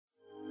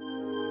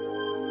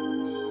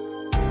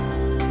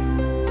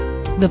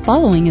The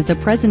following is a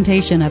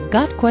presentation of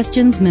Got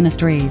Questions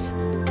Ministries.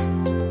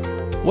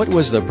 What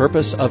was the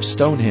purpose of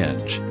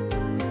Stonehenge?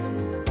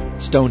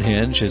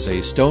 Stonehenge is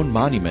a stone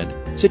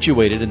monument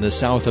situated in the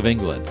south of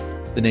England.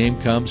 The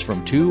name comes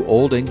from two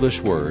Old English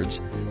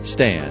words,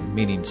 stan,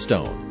 meaning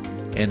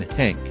stone, and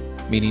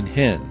henk, meaning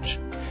hinge,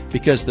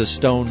 because the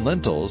stone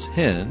lintels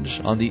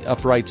hinge on the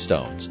upright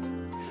stones.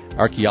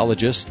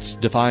 Archaeologists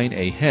define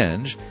a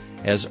henge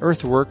as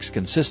earthworks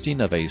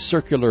consisting of a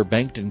circular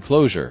banked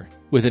enclosure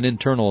with an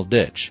internal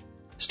ditch.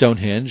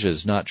 Stonehenge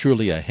is not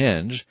truly a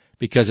henge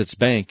because its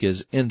bank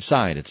is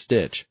inside its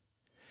ditch.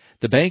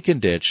 The bank and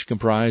ditch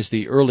comprise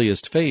the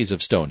earliest phase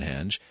of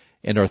Stonehenge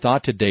and are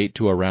thought to date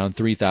to around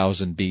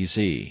 3000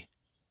 BC.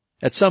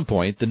 At some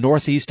point, the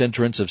northeast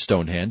entrance of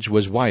Stonehenge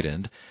was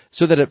widened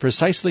so that it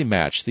precisely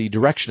matched the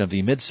direction of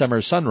the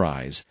midsummer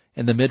sunrise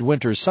and the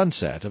midwinter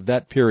sunset of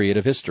that period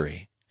of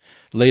history.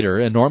 Later,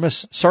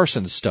 enormous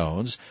sarsen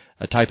stones,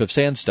 a type of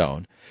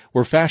sandstone,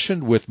 were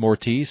fashioned with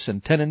mortise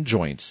and tenon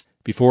joints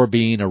before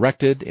being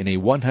erected in a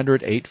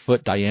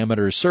 108-foot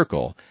diameter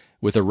circle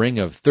with a ring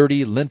of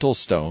 30 lintel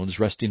stones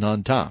resting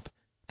on top.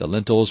 The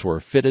lintels were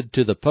fitted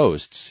to the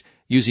posts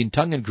using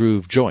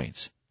tongue-and-groove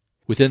joints.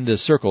 Within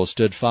this circle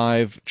stood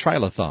 5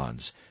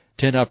 trilithons,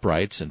 10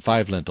 uprights and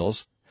 5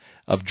 lintels,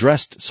 of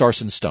dressed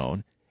sarsen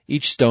stone,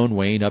 each stone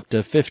weighing up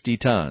to 50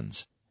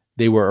 tons.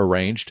 They were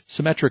arranged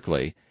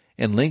symmetrically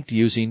and linked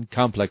using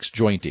complex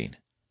jointing.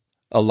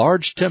 A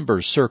large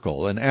timber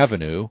circle and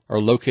avenue are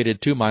located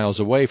 2 miles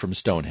away from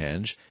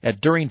Stonehenge at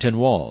Durrington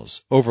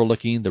Walls,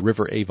 overlooking the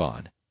River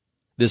Avon.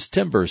 This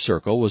timber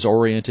circle was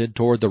oriented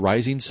toward the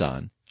rising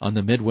sun on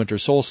the midwinter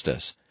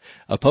solstice,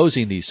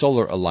 opposing the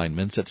solar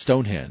alignments at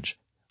Stonehenge,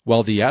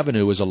 while the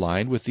avenue was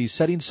aligned with the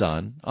setting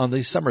sun on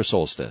the summer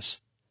solstice.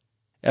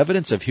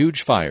 Evidence of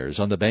huge fires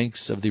on the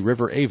banks of the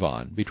River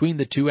Avon between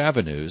the 2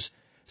 avenues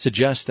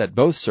suggests that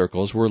both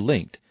circles were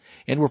linked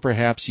and were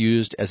perhaps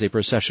used as a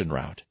procession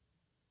route.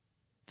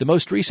 The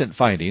most recent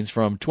findings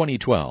from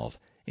 2012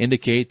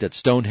 indicate that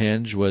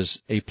Stonehenge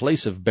was a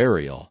place of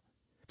burial.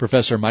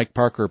 Professor Mike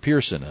Parker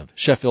Pearson of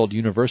Sheffield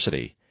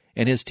University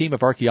and his team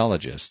of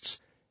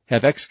archaeologists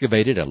have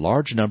excavated a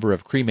large number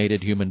of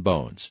cremated human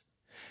bones.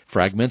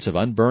 Fragments of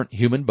unburnt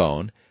human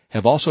bone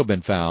have also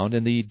been found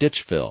in the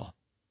ditch fill.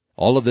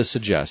 All of this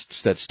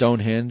suggests that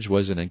Stonehenge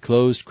was an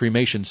enclosed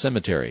cremation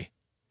cemetery.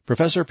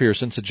 Professor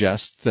Pearson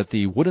suggests that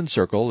the wooden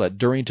circle at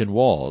Durrington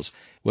Walls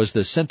was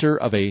the center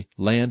of a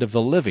land of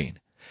the living,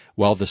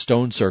 while the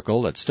stone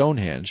circle at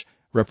Stonehenge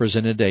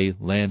represented a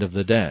land of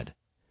the dead.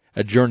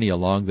 A journey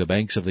along the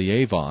banks of the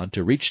Avon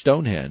to reach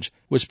Stonehenge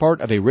was part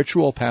of a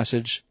ritual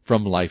passage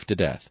from life to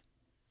death.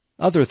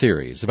 Other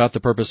theories about the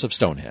purpose of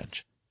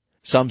Stonehenge.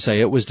 Some say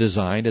it was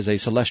designed as a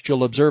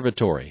celestial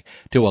observatory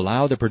to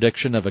allow the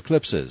prediction of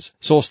eclipses,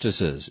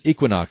 solstices,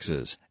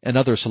 equinoxes, and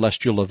other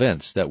celestial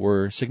events that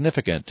were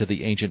significant to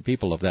the ancient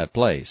people of that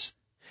place.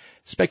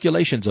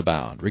 Speculations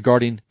abound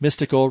regarding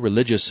mystical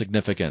religious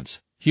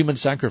significance, human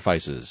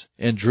sacrifices,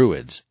 and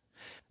Druids.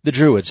 The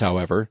Druids,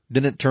 however,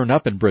 didn't turn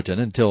up in Britain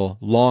until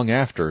long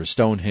after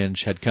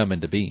Stonehenge had come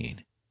into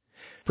being.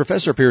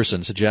 Professor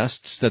Pearson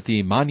suggests that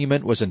the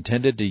monument was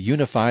intended to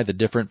unify the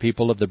different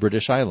people of the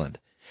British island,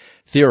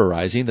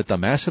 theorizing that the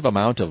massive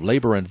amount of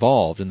labor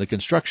involved in the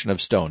construction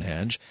of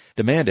Stonehenge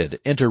demanded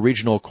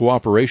interregional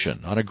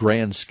cooperation on a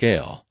grand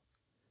scale.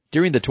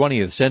 During the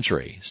 20th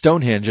century,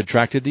 Stonehenge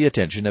attracted the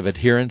attention of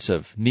adherents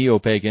of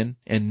neo-pagan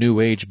and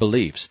New Age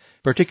beliefs,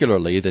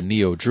 particularly the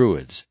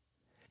Neo-Druids.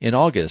 In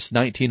August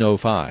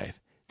 1905,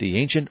 the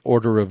Ancient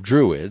Order of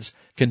Druids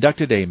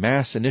conducted a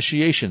mass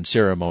initiation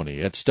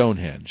ceremony at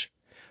Stonehenge.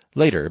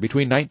 Later,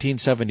 between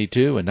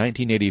 1972 and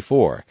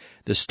 1984,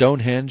 the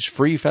Stonehenge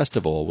Free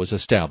Festival was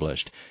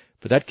established,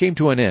 but that came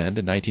to an end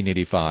in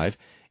 1985,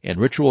 and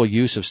ritual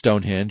use of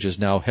Stonehenge is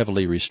now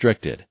heavily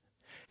restricted.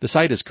 The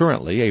site is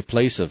currently a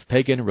place of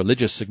pagan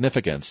religious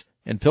significance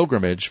and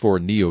pilgrimage for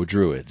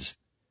Neo-Druids.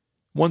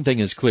 One thing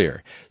is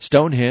clear,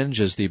 Stonehenge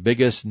is the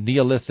biggest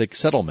Neolithic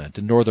settlement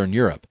in northern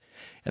Europe,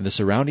 and the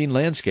surrounding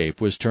landscape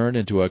was turned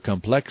into a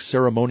complex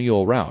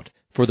ceremonial route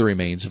for the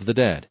remains of the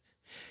dead.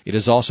 It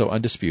is also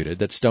undisputed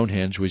that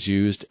Stonehenge was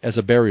used as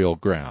a burial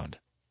ground.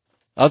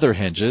 Other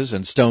henges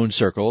and stone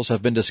circles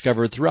have been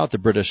discovered throughout the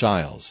British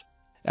Isles.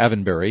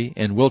 Avonbury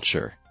in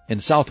Wiltshire,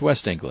 in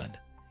southwest England,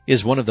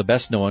 is one of the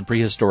best-known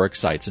prehistoric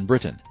sites in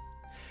Britain.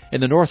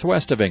 In the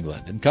northwest of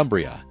England, in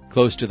Cumbria,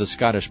 close to the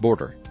Scottish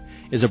border,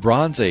 is a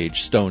Bronze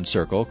Age stone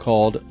circle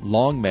called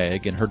Long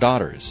Meg and Her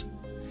Daughters.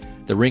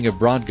 The Ring of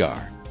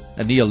Brodgar,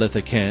 a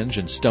Neolithic henge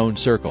and stone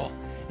circle,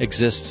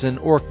 exists in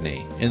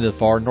Orkney in the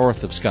far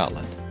north of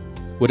Scotland.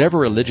 Whatever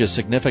religious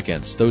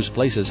significance those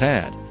places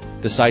had,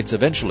 the sites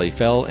eventually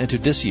fell into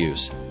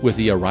disuse with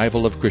the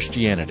arrival of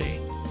Christianity.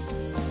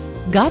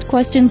 Got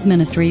Questions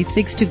Ministry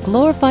seeks to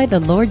glorify the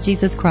Lord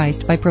Jesus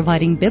Christ by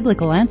providing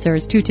biblical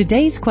answers to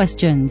today's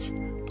questions.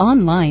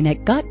 Online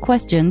at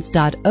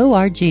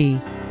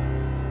gotquestions.org.